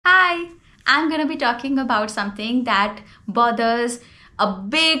I'm going to be talking about something that bothers a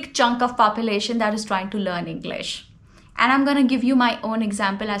big chunk of population that is trying to learn English. And I'm going to give you my own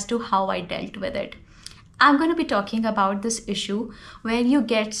example as to how I dealt with it. I'm going to be talking about this issue where you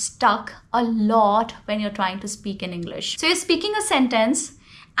get stuck a lot when you're trying to speak in English. So you're speaking a sentence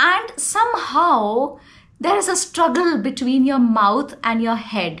and somehow there is a struggle between your mouth and your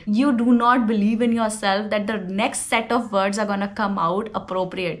head. You do not believe in yourself that the next set of words are going to come out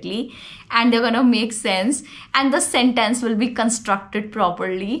appropriately and they're going to make sense and the sentence will be constructed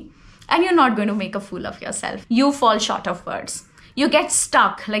properly and you're not going to make a fool of yourself. You fall short of words. You get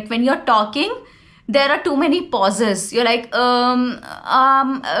stuck. Like when you're talking, there are too many pauses. You're like,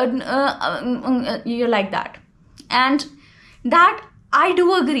 you're like that. And that, I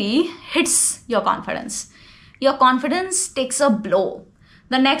do agree, hits your confidence. Your confidence takes a blow.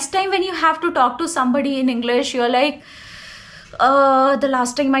 The next time when you have to talk to somebody in English, you're like, the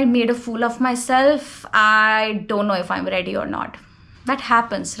last time I made a fool of myself. I don't know if I'm ready or not. That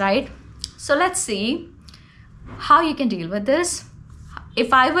happens, right? So let's see how you can deal with this.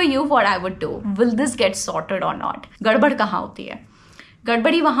 If I were you, what I would do? Will this get sorted or not? Gadbad kahan hoti hai?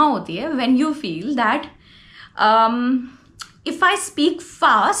 Gadbadi wahan hoti hai when you feel that if I speak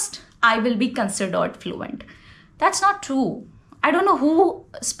fast, I will be considered fluent. That's not true. I don't know who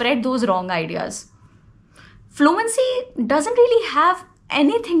spread those wrong ideas. Fluency doesn't really have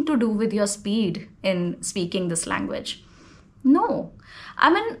anything to do with your speed in speaking this language. No. I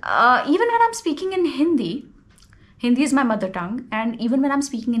mean, even when I'm speaking in Hindi is my mother tongue, and even when I'm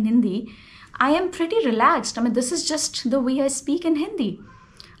speaking in Hindi, I am pretty relaxed. I mean, this is just the way I speak in Hindi.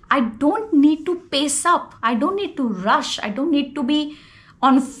 I don't need to pace up. I don't need to rush. I don't need to be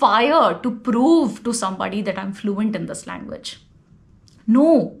on fire to prove to somebody that I'm fluent in this language.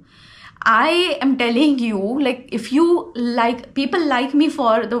 No, I am telling you, like, if you like, people like me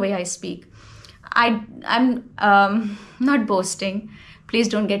for the way I speak. I'm not boasting. Please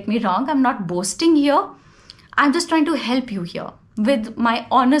don't get me wrong. I'm not boasting here. I'm just trying to help you here with my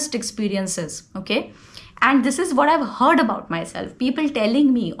honest experiences, okay? And this is what I've heard about myself. People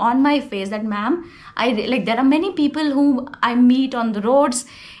telling me on my face that, ma'am, there are many people who I meet on the roads,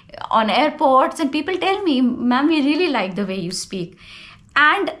 on airports, and people tell me, ma'am, we really like the way you speak.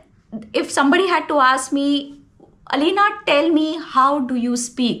 And if somebody had to ask me, Alina, tell me, how do you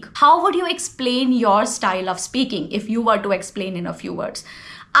speak? How would you explain your style of speaking if you were to explain in a few words?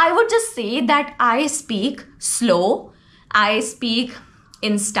 I would just say that I speak slow. I speak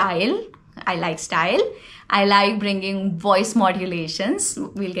in style. I like style. I like bringing voice modulations.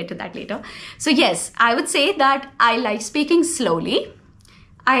 We'll get to that later. So yes, I would say that I like speaking slowly.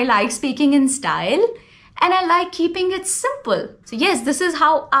 I like speaking in style. And I like keeping it simple. So yes, this is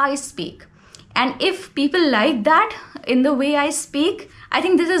how I speak. And if people like that in the way I speak, I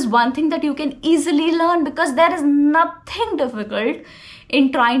think this is one thing that you can easily learn, because there is nothing difficult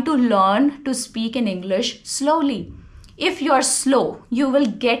in trying to learn to speak in English slowly. If you're slow, you will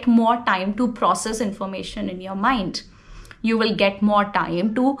get more time to process information in your mind. You will get more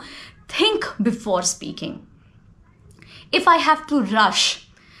time to think before speaking. If I have to rush,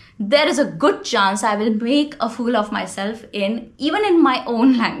 there is a good chance I will make a fool of myself even in my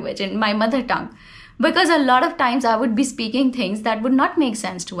own language, in my mother tongue. Because a lot of times I would be speaking things that would not make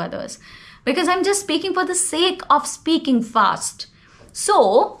sense to others. Because I'm just speaking for the sake of speaking fast.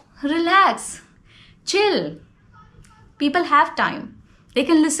 So, relax, chill. People have time. They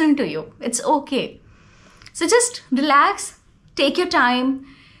can listen to you. It's okay. So just relax, take your time.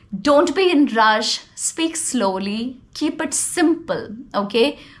 Don't be in rush. Speak slowly. Keep it simple,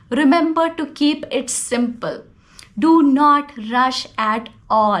 okay? Remember to keep it simple. Do not rush at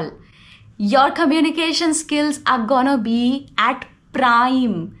all. Your communication skills are gonna be at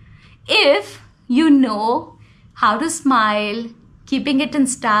prime if you know how to smile, keeping it in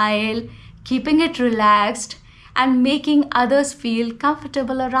style, keeping it relaxed, and making others feel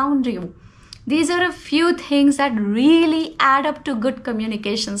comfortable around you. These are a few things that really add up to good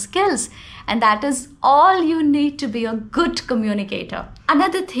communication skills, and that is all you need to be a good communicator.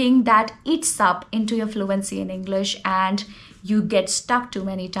 Another thing that eats up into your fluency in English and you get stuck too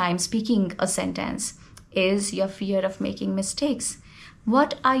many times speaking a sentence is your fear of making mistakes.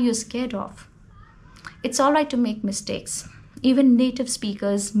 What are you scared of? It's all right to make mistakes. Even native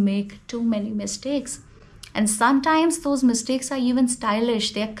speakers make too many mistakes. And sometimes those mistakes are even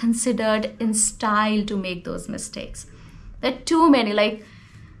stylish. They are considered in style to make those mistakes. There are too many. Like,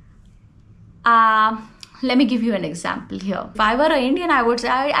 let me give you an example here. If I were an Indian, I would say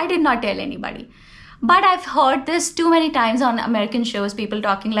I did not tell anybody. But I've heard this too many times on American shows, people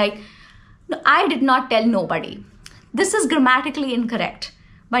talking like, no, I did not tell nobody. This is grammatically incorrect.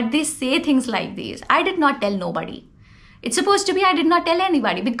 But they say things like these. I did not tell nobody. It's supposed to be I did not tell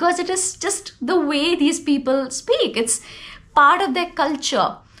anybody, because it is just the way these people speak. It's part of their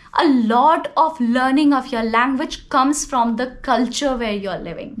culture. A lot of learning of your language comes from the culture where you're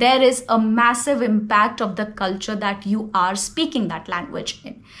living. There is a massive impact of the culture that you are speaking that language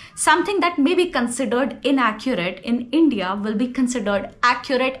in. Something that may be considered inaccurate in India will be considered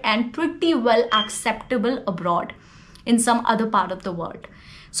accurate and pretty well acceptable abroad in some other part of the world.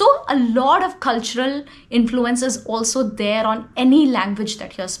 So a lot of cultural influence is also there on any language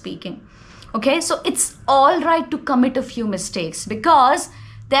that you're speaking. Okay, so it's all right to commit a few mistakes, because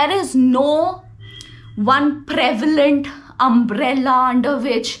there is no one prevalent umbrella under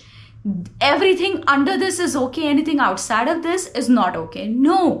which everything under this is okay, anything outside of this is not okay.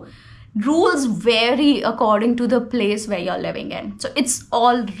 No, rules vary according to the place where you're living in. So it's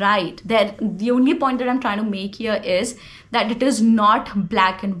all right. The only point that I'm trying to make here is that it is not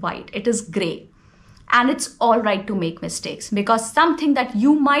black and white. It is gray. And it's all right to make mistakes, because something that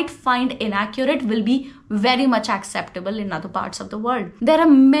you might find inaccurate will be very much acceptable in other parts of the world. There are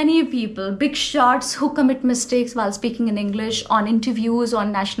many people, big shots, who commit mistakes while speaking in English on interviews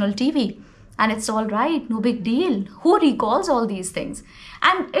on national TV. And it's all right, no big deal. Who recalls all these things?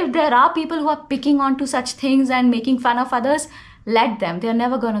 And if there are people who are picking onto such things and making fun of others, let them. They're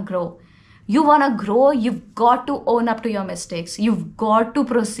never gonna grow. You want to grow, you've got to own up to your mistakes. You've got to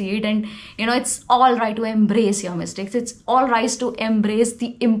proceed, and it's all right to embrace your mistakes. It's all right to embrace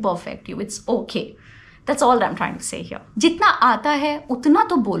the imperfect you. It's okay. That's all I'm trying to say here. जितना आता है उतना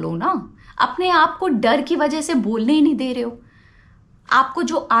तो बोलो ना. अपने आप को डर की वजह से बोलने ही नहीं दे रहे हो. आपको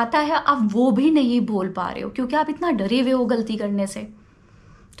जो आता है आप वो भी नहीं बोल पा रहे हो, क्योंकि आप इतना डरे हुए हो गलती करने से.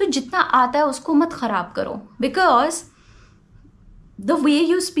 तो जितना आता है उसको मत खराब करो, because the way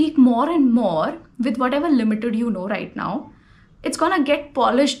you speak more and more with whatever limited you know right now, it's gonna get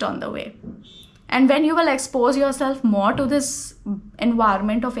polished on the way. And when you will expose yourself more to this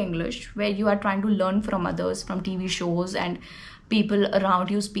environment of English, where you are trying to learn from others, from TV shows and people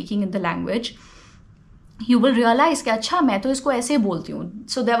around you speaking in the language, you will realize कि अच्छा मैं तो इसको ऐसे बोलती हूँ.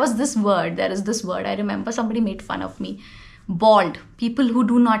 So there is this word, I remember somebody made fun of me. Bald. People who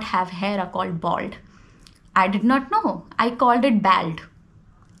do not have hair are called bald. I did not know. I called it bald.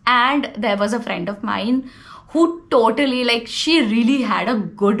 And there was a friend of mine who totally, she really had a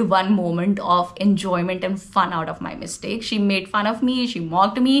good one moment of enjoyment and fun out of my mistake. She made fun of me, she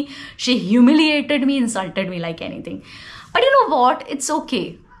mocked me, she humiliated me, insulted me like anything. But you know what? It's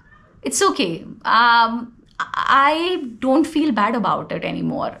okay. It's okay. I don't feel bad about it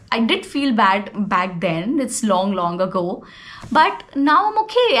anymore. I did feel bad back then. It's long ago. But now I'm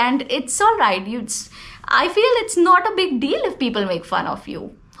okay, and it's all right. I feel it's not a big deal if people make fun of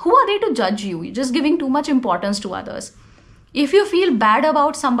you. Who are they to judge you? You're just giving too much importance to others. If you feel bad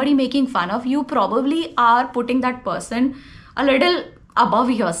about somebody making fun of you, probably are putting that person a little above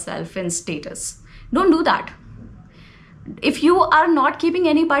yourself in status. Don't do that. If you are not keeping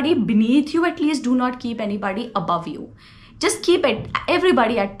anybody beneath you, at least do not keep anybody above you. Just keep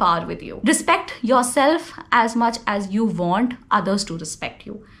everybody at par with you. Respect yourself as much as you want others to respect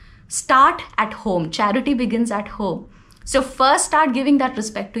you. Start at home. Charity begins at home. So first start giving that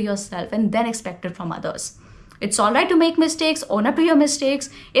respect to yourself, and then expect it from others. It's all right to make mistakes, own up to your mistakes.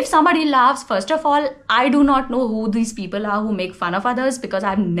 If somebody laughs, first of all, I do not know who these people are who make fun of others, because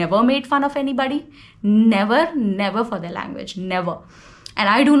I've never made fun of anybody. Never for their language, never. And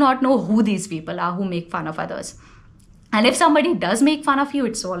I do not know who these people are who make fun of others. And if somebody does make fun of you,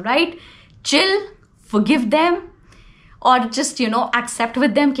 it's all right. Chill, forgive them, और just accept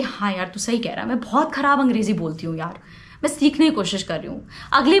with them कि हाँ यार तू सही कह रहा है, मैं बहुत खराब अंग्रेजी बोलती हूँ यार, मैं सीखने की कोशिश कर रही हूँ,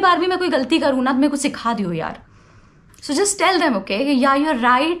 अगली बार भी मैं कोई गलती करूँ ना तो मेरे को सिखा दियो यार. So just tell them, okay, yeah, you're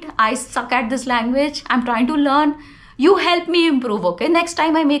right, I suck at this language, I'm trying to learn, you help me improve, okay? Next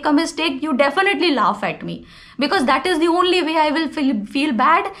time I make a mistake, you definitely laugh at me, because that is the only way I will feel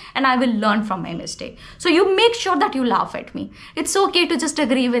bad, and I will learn from my mistake. So you make sure that you laugh at me. It's okay to just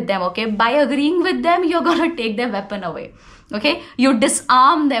agree with them, okay? By agreeing with them, you're gonna take their weapon away, okay? You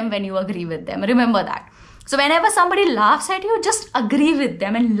disarm them when you agree with them. Remember that. So whenever somebody laughs at you, just agree with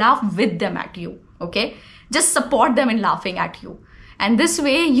them and laugh with them at you, okay? Just support them in laughing at you. And this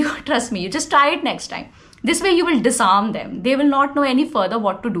way, you trust me, you just try it next time. This way you will disarm them. They will not know any further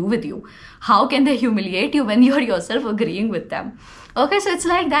what to do with you. How can they humiliate you when you are yourself agreeing with them? Okay, so it's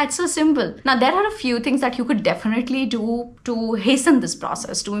like that, so simple. Now, there are a few things that you could definitely do to hasten this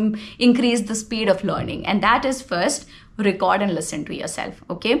process, to increase the speed of learning. And that is, first, record and listen to yourself,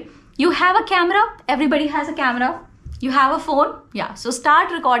 okay? You have a camera. Everybody has a camera. You have a phone? Yeah. So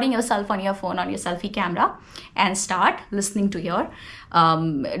start recording yourself on your phone, on your selfie camera, and start listening to your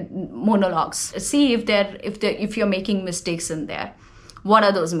monologues. See if you're making mistakes in there. What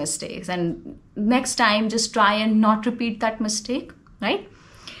are those mistakes? And next time, just try and not repeat that mistake, right?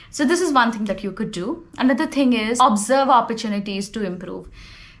 So this is one thing that you could do. Another thing is observe opportunities to improve.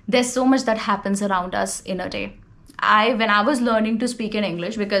 There's so much that happens around us in a day. When I was learning to speak in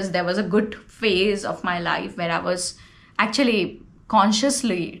English, because there was a good phase of my life where I was actually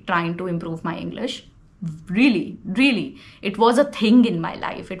consciously trying to improve my English. Really, really, it was a thing in my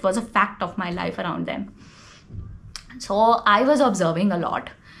life. It was a fact of my life around then. So I was observing a lot.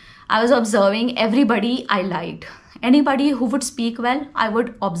 I was observing everybody I liked. Anybody who would speak well, I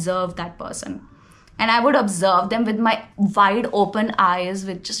would observe that person. And I would observe them with my wide open eyes,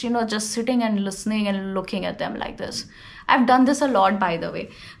 with just sitting and listening and looking at them like this. I've done this a lot, by the way.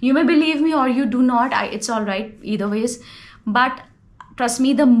 You may believe me or you do not. It's all right either ways. But trust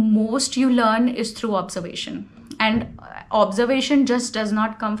me, the most you learn is through observation. And observation just does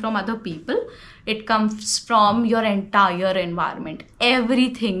not come from other people. It comes from your entire environment.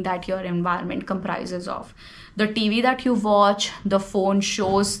 Everything that your environment comprises of. The TV that you watch, the phone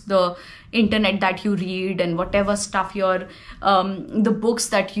shows, the internet that you read, and whatever stuff the books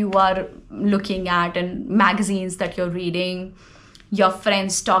that you are looking at, and magazines that you're reading, your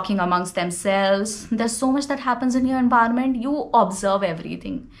friends talking amongst themselves. There's so much that happens in your environment. You observe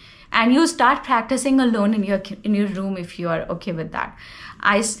everything, and you start practicing alone in your room if you are okay with that.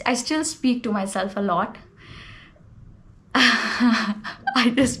 I still speak to myself a lot.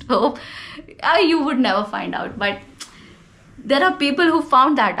 I just hope you would never find out, but there are people who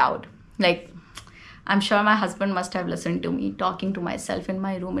found that out. Like, I'm sure my husband must have listened to me talking to myself in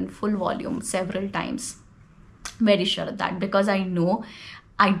my room in full volume several times. Very sure of that, because I know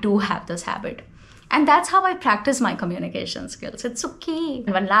I do have this habit. And that's how I practice my communication skills. It's okay.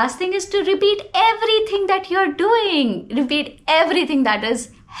 And one last thing is to repeat everything that you're doing. Repeat everything that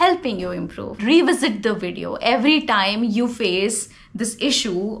is helping you improve. Revisit the video every time you face this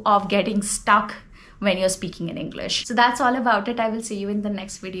issue of getting stuck when you're speaking in English. So that's all about it. I will see you in the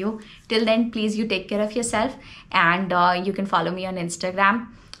next video. Till then, please you take care of yourself, and you can follow me on Instagram.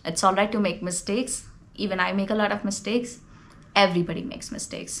 It's all right to make mistakes. Even I make a lot of mistakes. Everybody makes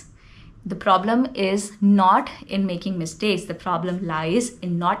mistakes. The problem is not in making mistakes. The problem lies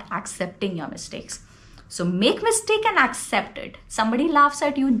in not accepting your mistakes. So make mistake and accept it. Somebody laughs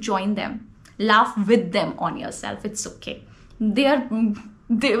at you, join them. Laugh with them on yourself. It's okay.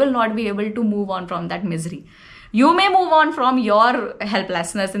 They will not be able to move on from that misery. You may move on from your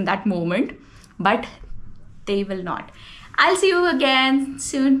helplessness in that moment, but they will not. I'll see you again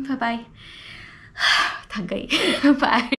soon. Bye-bye. Thak gayi. Bye.